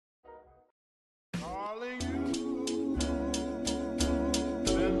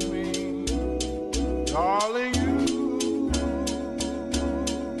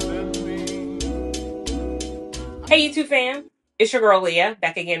Hey YouTube fam, it's your girl Leah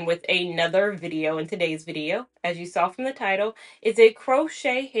back again with another video. In today's video, as you saw from the title, is a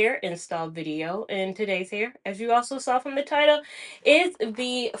crochet hair install video. And today's hair, as you also saw from the title, is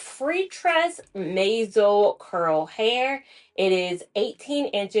the Freetress Mazo curl hair. It is 18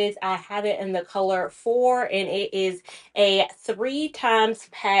 inches. I have it in the color 4 and it is a 3 times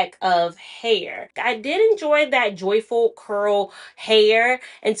pack of hair. I did enjoy that joyful curl hair,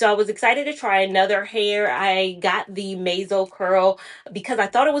 and so I was excited to try another hair. I got the Mazo curl because I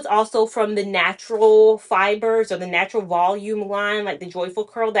thought it was also from the natural fibers or the natural volume line, like the joyful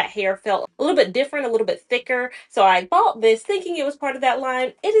curl. That hair felt a little bit different, a little bit thicker. So I bought this thinking it was part of that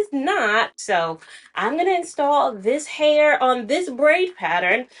line. It is not. So I'm going to install this hair on this braid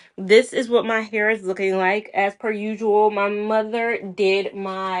pattern. This is what my hair is looking like. As per usual, my mother did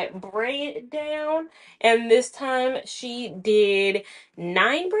my braid down, and this time she did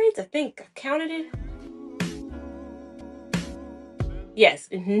 9 braids. I think I counted it. Yes,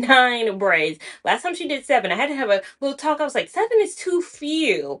 9 braids. Last time she did 7. I had to have a little talk. I was like, 7 is too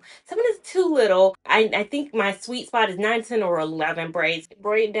few. 7 is too little. I think my sweet spot is 9, 10, or 11 braids.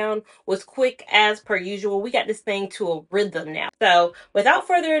 Braid down was quick as per usual. We got this thing to a rhythm now. So without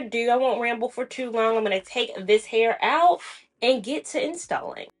further ado, I won't ramble for too long. I'm going to take this hair out and get to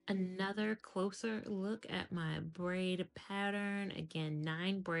installing. Another closer look at my braid pattern. Again,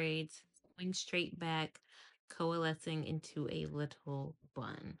 9 braids going straight back, coalescing into a little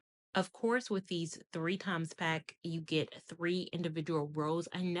bun. Of course, with these 3 times pack, you get 3 individual rows.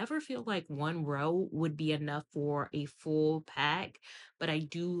 I never feel like 1 row would be enough for a full pack, but I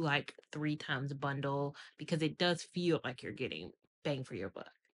do like 3 times bundle because it does feel like you're getting bang for your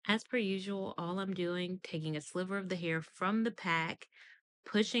buck. As per usual, all I'm doing, taking a sliver of the hair from the pack,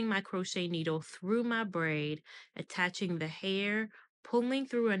 pushing my crochet needle through my braid, attaching the hair, pulling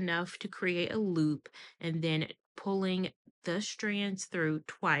through enough to create a loop, and then pulling the strands through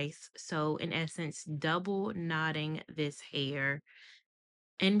twice. So in essence, double knotting this hair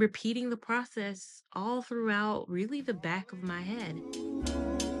and repeating the process all throughout really the back of my head.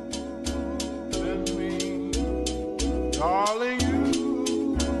 Darling,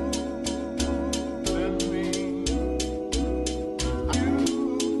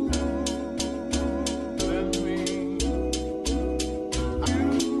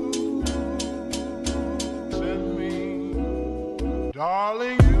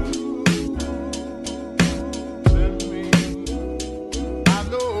 darling, send me. I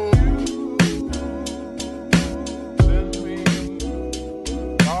know. Send me,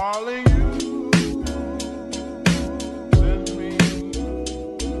 darling. Send me.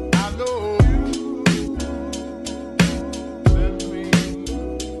 I know. Send me,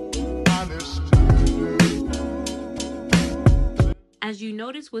 honest. As you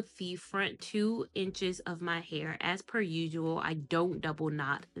notice with the front 2 inches of my hair, as per usual, I don't double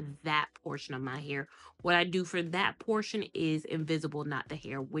knot that portion of my hair. What I do for that portion is invisible knot the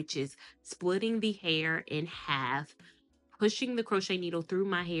hair, which is splitting the hair in half, pushing the crochet needle through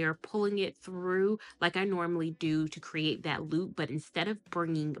my hair, pulling it through like I normally do to create that loop. But instead of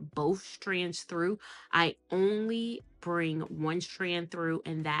bringing both strands through, I only bring 1 strand through,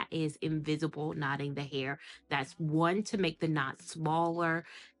 and that is invisible knotting the hair. That's 1 to make the knot smaller,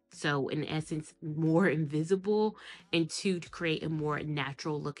 so in essence more invisible, and 2 to create a more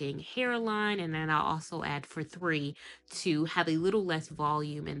natural looking hairline. And then I'll also add for 3 to have a little less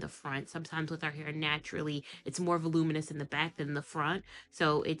volume in the front. Sometimes with our hair naturally it's more voluminous in the back than the front,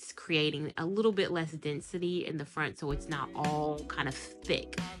 so it's creating a little bit less density in the front, so it's not all kind of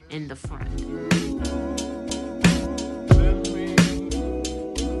thick in the front. Send me,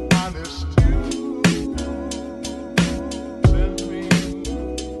 honest. Send me,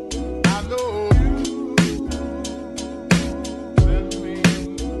 I know. Send me,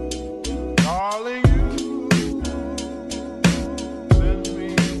 darling. Send me,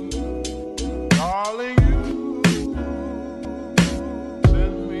 darling.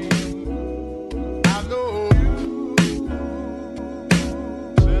 Send me, I know.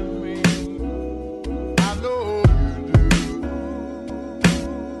 Send me, I know you do.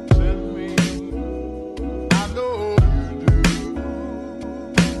 Send me, I know you do.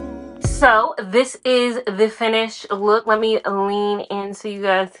 So this is the finished look. Let me lean in so you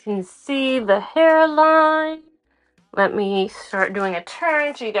guys can see the hairline. Let me start doing a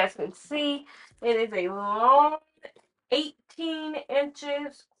turn so you guys can see. It is a long 18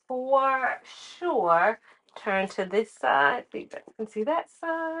 inches for sure. Turn to this side so you guys can see that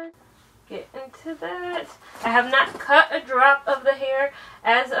side. Get into that. I have not cut a drop of the hair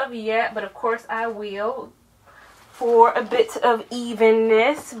as of yet, but of course I will for a bit of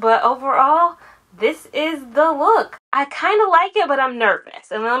evenness. But overall, This is the look. I kind of like it, but I'm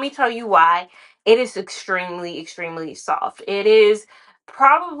nervous. And let me tell you why. It is extremely, extremely soft. It is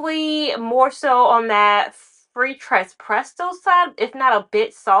probably more so on that Freetress Presto side, if not a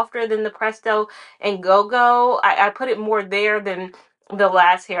bit softer than the Presto and Go-Go. I put it more there than the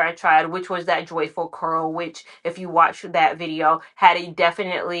last hair I tried, which was that Joyful Curl, which, if you watched that video, had a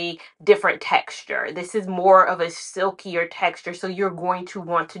definitely different texture. This is more of a silkier texture, so you're going to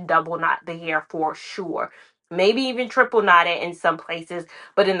want to double knot the hair for sure. Maybe even triple knot it in some places,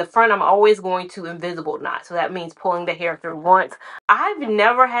 but in the front, I'm always going to invisible knot. So that means pulling the hair through once. I've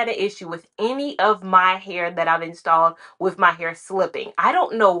never had an issue with any of my hair that I've installed with my hair slipping. I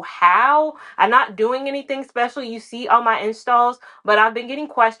don't know how. I'm not doing anything special you see on my installs, but I've been getting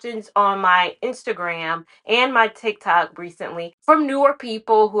questions on my Instagram and my TikTok recently from newer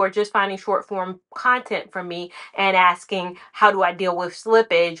people who are just finding short form content from me and asking, how do I deal with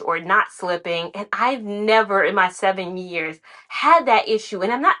slippage or not slipping? And I've never in my 7 years had that issue.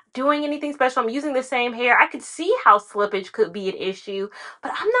 And I'm not doing anything special. I'm using the same hair. I could see how slippage could be an issue,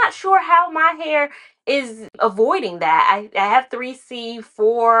 but I'm not sure how my hair is avoiding that. I have 3C,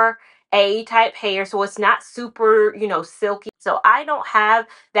 4A type hair, so it's not super, silky. So I don't have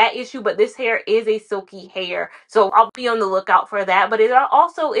that issue, but this hair is a silky hair. So I'll be on the lookout for that. But it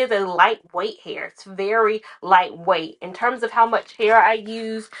also is a lightweight hair. It's very lightweight. In terms of how much hair I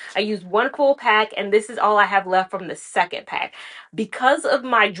use one full pack, and this is all I have left from the second pack. Because of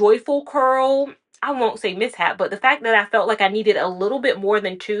my Joyful Curl, I won't say mishap, but the fact that I felt like I needed a little bit more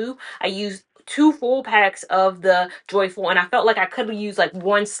than two, I used 2 full packs of the Joyful, and I felt like I could have used like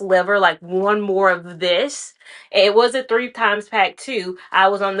one sliver, like one more of this. It was a 3 times pack too. I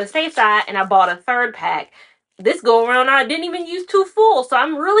was on the safe side and I bought a third pack. This go around, I didn't even use 2 full. So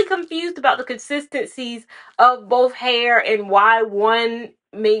I'm really confused about the consistencies of both hair and why one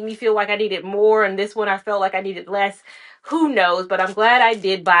made me feel like I needed more and this one I felt like I needed less. Who knows? But I'm glad I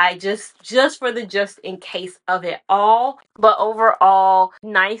did buy just for the just in case of it all. But overall,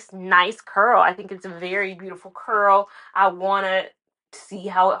 nice curl. I think it's a very beautiful curl. I want to see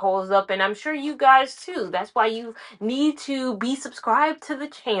how it holds up, and I'm sure you guys too. That's why you need to be subscribed to the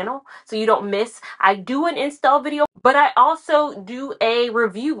channel so you don't miss. I do an install video, but I also do a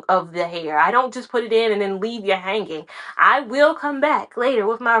review of the hair. I don't just put it in and then leave you hanging. I will come back later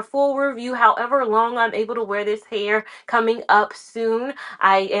with my full review, however long I'm able to wear this hair, coming up soon.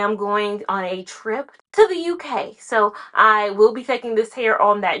 I am going on a trip to the UK, so I will be taking this hair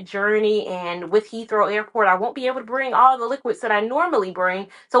on that journey, and with Heathrow Airport I won't be able to bring all the liquids that I normally bring,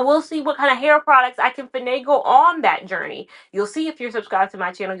 so we'll see what kind of hair products I can finagle on that journey. You'll see, if you're subscribed to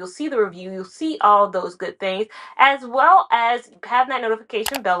my channel, you'll see the review, you'll see all those good things, as well as have that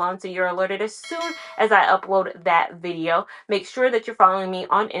notification bell on so you're alerted as soon as I upload that video. Make sure that you're following me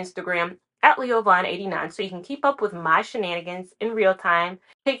on Instagram at Lia Lavon 89 so you can keep up with my shenanigans in real time.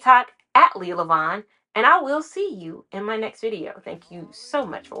 TikTok at Lia Lavon. And I will see you in my next video. Thank you so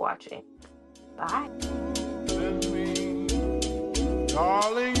much for watching. Bye. Send me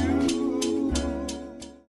calling you.